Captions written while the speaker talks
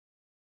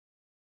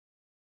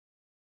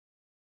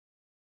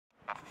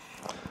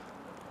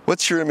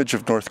What's your image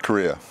of North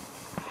Korea?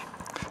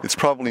 It's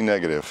probably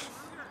negative.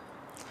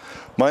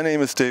 My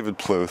name is David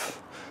Pluth,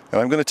 and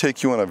I'm going to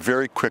take you on a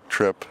very quick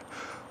trip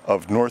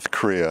of North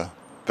Korea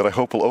that I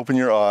hope will open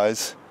your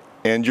eyes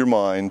and your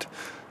mind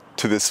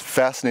to this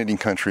fascinating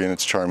country and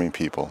its charming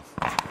people.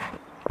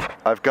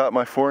 I've got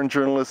my foreign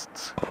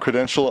journalist's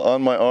credential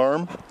on my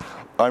arm.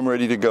 I'm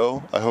ready to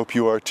go. I hope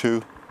you are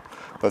too.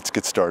 Let's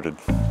get started.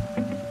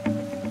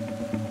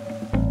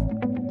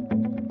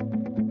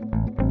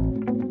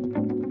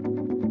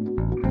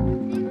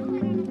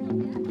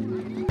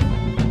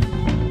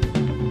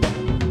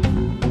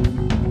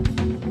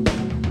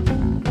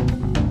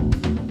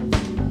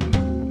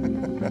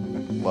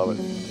 Love it.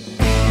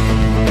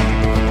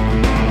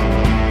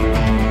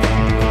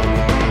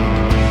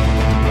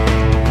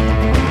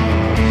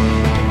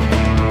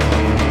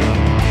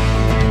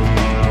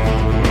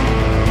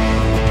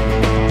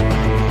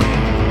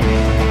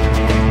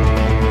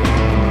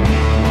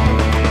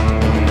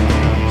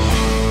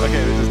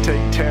 Okay, this is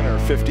take 10 or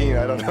 15,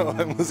 I don't know,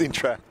 I'm losing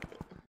track.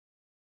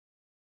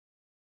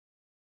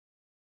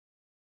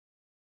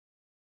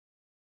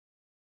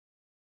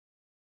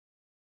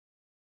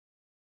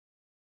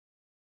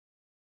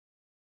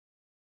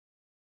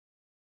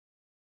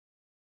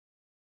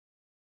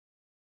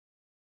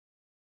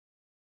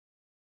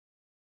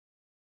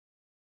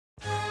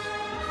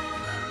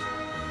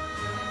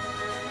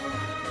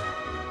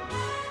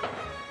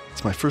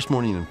 It's my first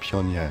morning in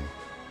Pyongyang.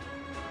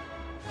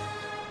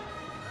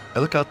 I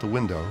look out the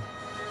window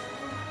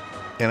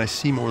and I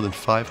see more than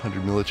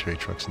 500 military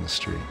trucks in the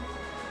street.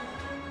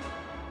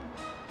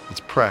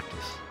 It's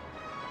practice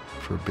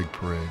for a big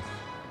parade.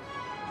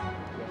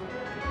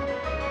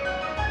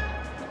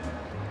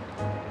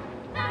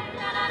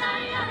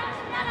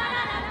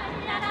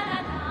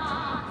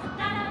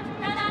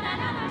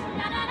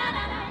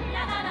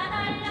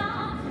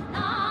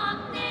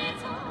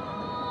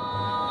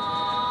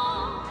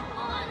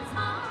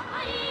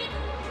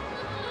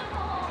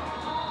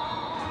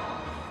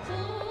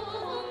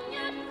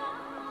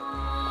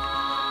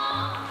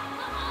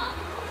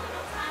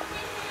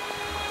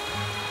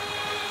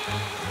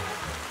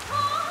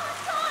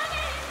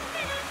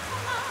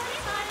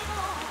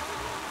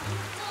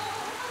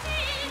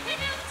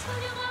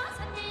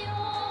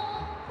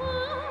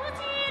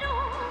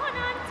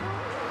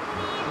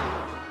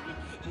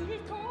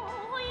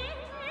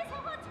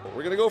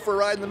 We're gonna go for a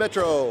ride in the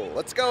metro.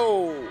 Let's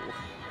go!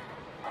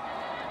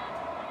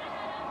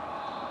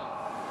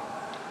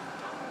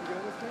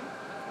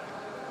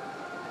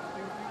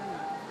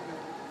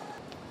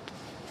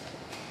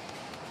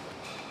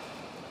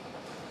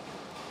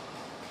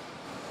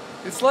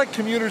 It's like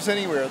commuters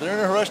anywhere. They're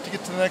in a rush to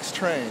get to the next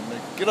train. They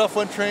get off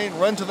one train,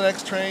 run to the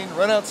next train,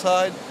 run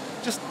outside.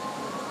 Just,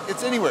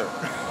 it's anywhere.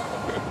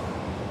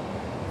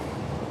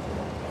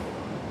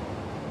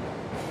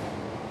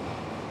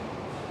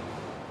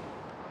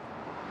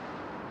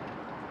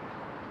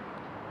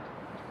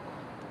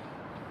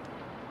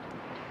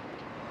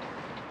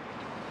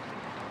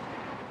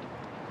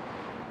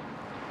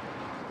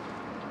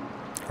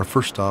 Our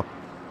first stop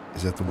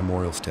is at the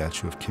memorial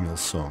statue of Kim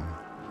Il-sung,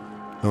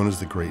 known as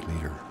the Great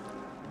Leader.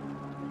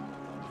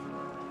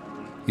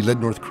 He led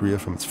North Korea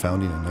from its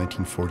founding in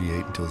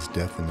 1948 until his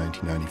death in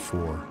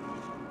 1994,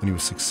 when he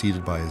was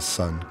succeeded by his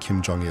son,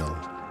 Kim Jong-il.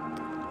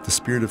 The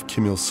spirit of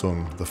Kim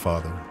Il-sung, the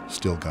father,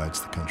 still guides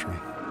the country.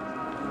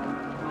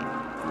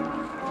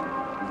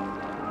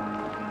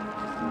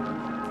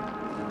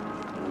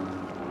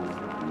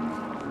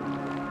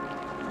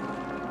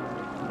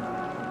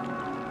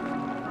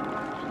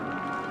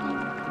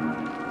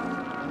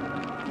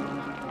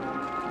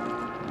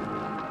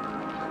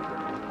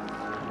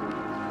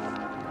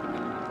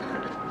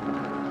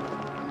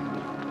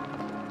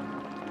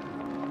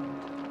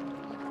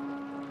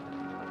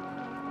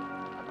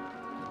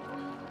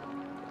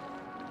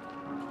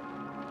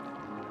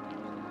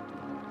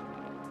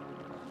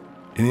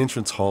 In the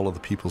entrance hall of the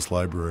People's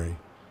Library,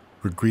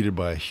 we're greeted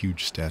by a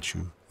huge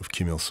statue of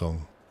Kim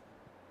Il-sung.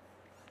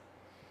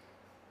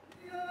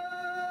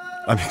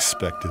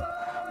 Unexpected.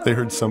 They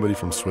heard somebody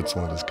from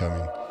Switzerland is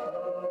coming.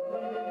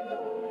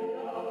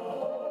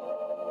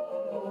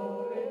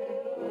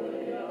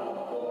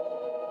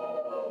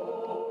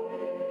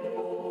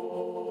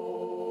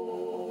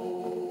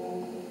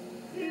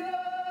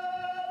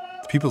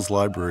 The People's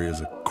Library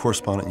is a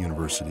correspondent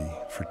university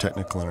for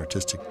technical and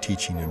artistic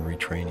teaching and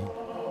retraining.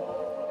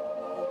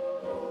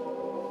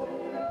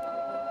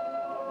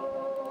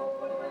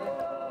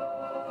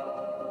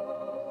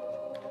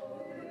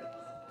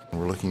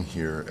 We're looking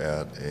here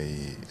at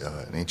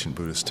an ancient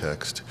Buddhist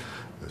text.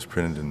 It was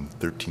printed in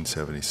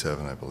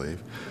 1377, I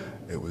believe.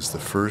 It was the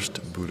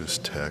first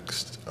Buddhist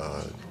text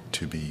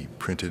to be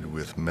printed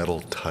with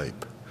metal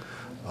type.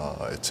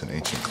 It's an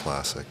ancient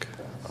classic.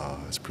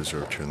 It's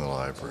preserved here in the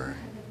library.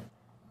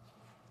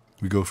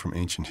 We go from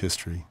ancient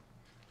history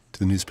to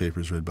the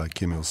newspapers read by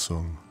Kim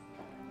Il-sung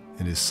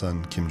and his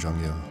son Kim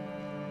Jong-il.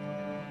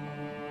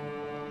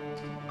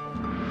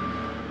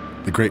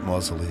 The Great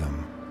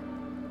Mausoleum,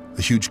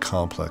 the huge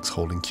complex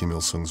holding Kim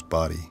Il-sung's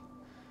body.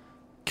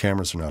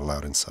 Cameras are not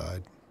allowed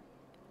inside.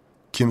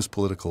 Kim's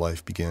political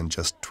life began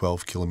just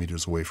 12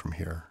 kilometers away from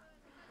here,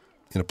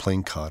 in a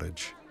plain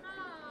cottage.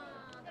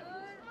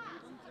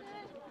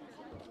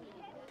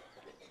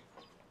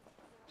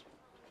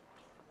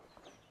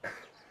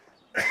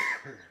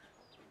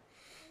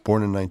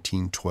 Born in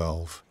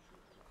 1912,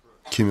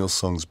 Kim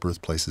Il-sung's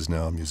birthplace is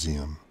now a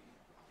museum.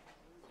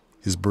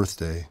 His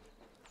birthday,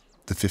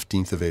 the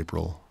 15th of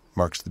April,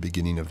 marks the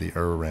beginning of the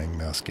Arirang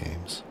Mass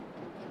Games.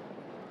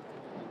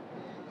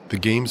 The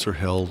games are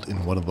held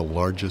in one of the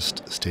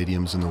largest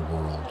stadiums in the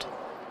world,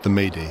 the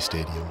Mayday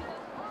Stadium.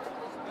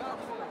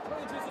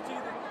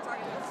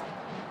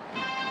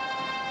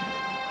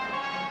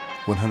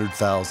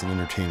 "100,000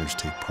 entertainers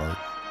take part,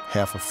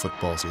 half a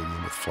football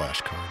stadium with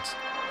flashcards.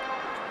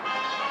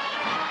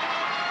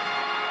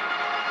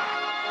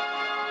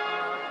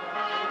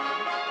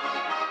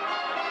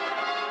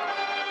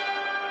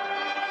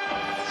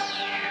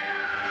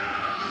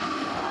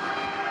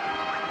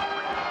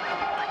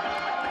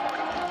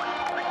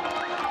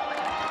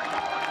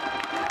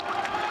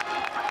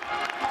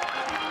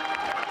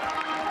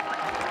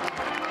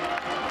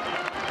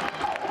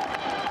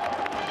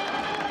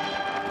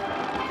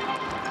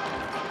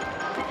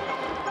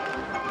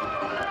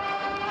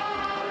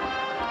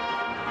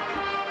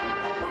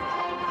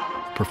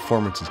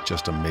 Performance is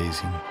just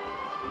amazing.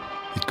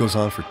 It goes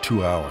on for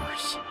 2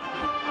 hours.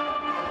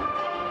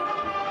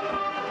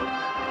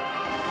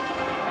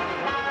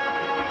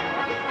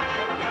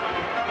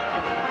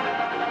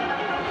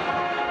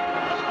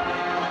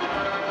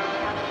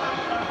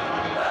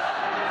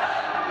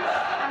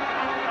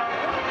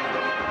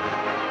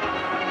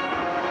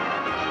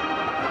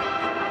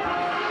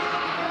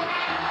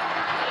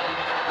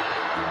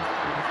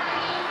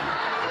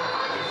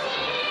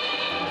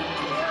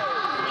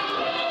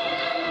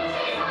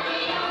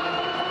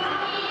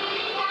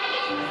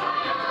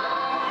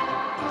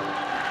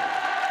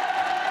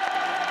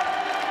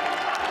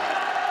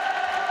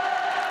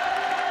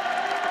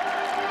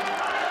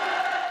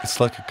 It's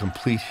like a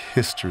complete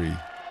history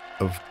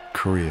of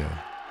Korea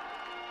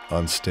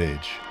on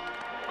stage.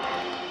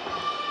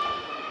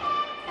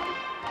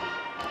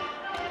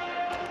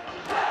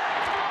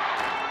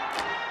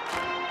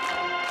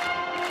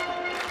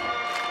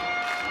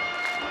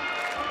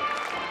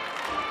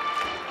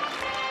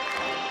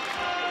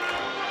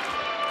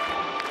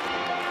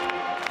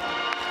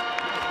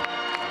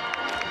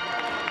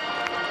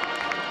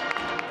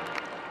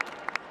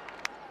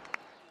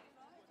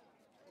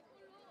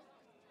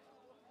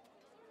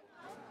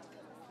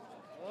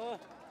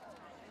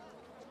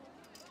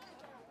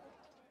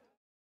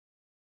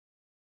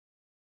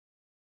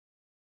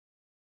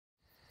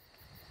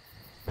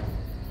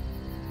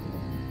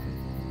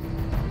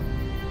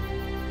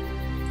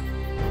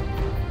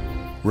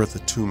 We're at the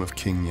tomb of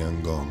King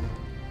Yangon,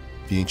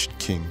 the ancient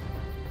king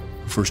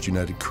who first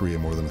united Korea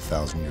more than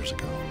 1,000 years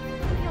ago.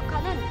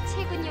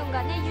 최근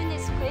연간에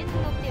유네스코에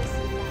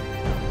등록되었습니다.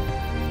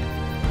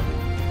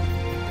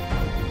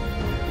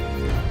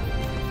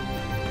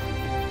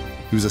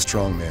 He was a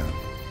strong man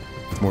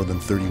with more than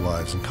 30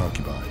 wives and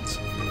concubines.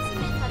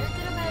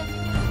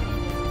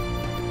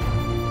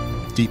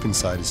 Deep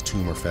inside his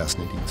tomb are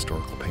fascinating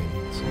historical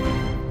paintings.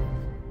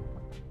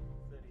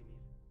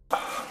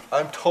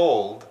 I'm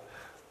told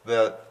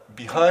that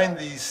behind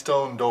these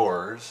stone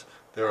doors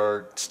there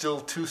are still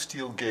 2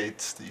 steel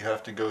gates that you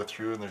have to go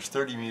through, and there's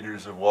 30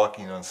 meters of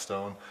walking on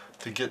stone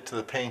to get to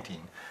the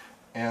painting.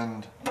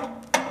 And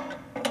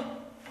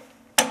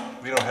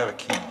we don't have a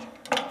key,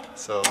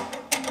 so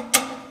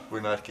we're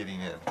not getting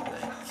in.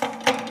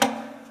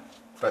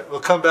 But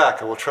we'll come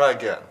back and we'll try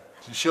again.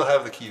 She'll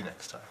have the key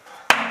next time.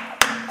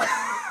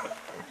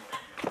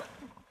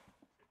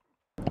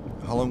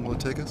 How long will it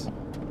take us?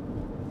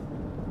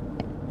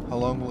 How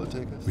long will it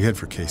take us? We head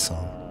for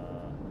Kaesong.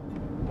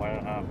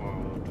 1.5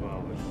 or 2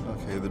 hours.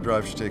 Okay, the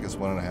drive should take us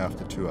 1.5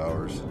 to 2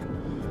 hours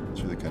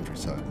through the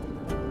countryside.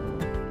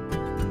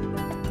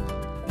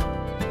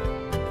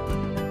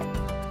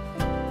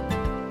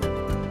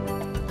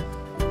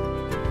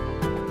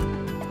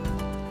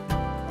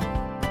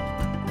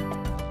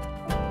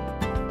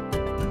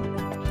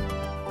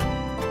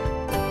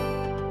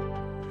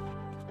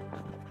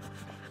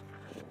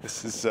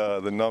 This is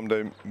the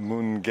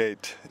Namdaemun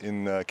Gate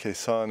in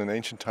Kaesong. In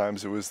ancient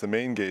times, it was the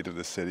main gate of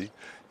the city.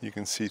 You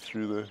can see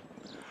through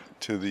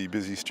to the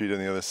busy street on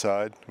the other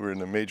side. We're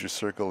in a major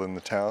circle in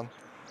the town.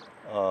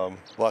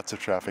 Lots of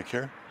traffic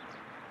here,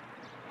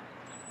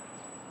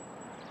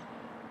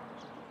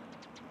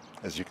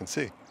 as you can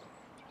see.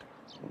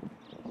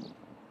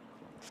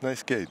 It's a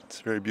nice gate.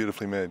 It's very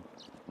beautifully made.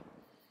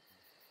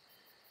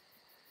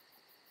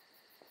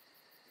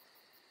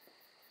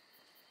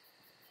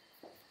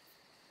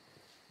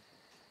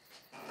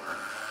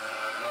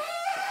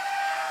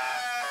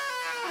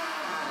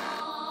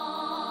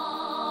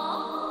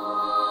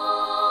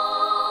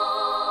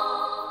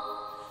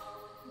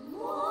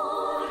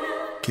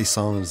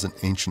 Kaesong is an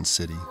ancient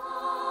city.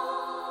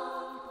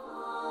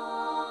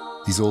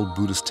 These old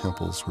Buddhist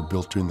temples were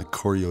built during the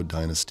Koryo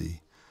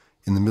dynasty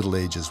in the Middle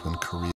Ages when Korea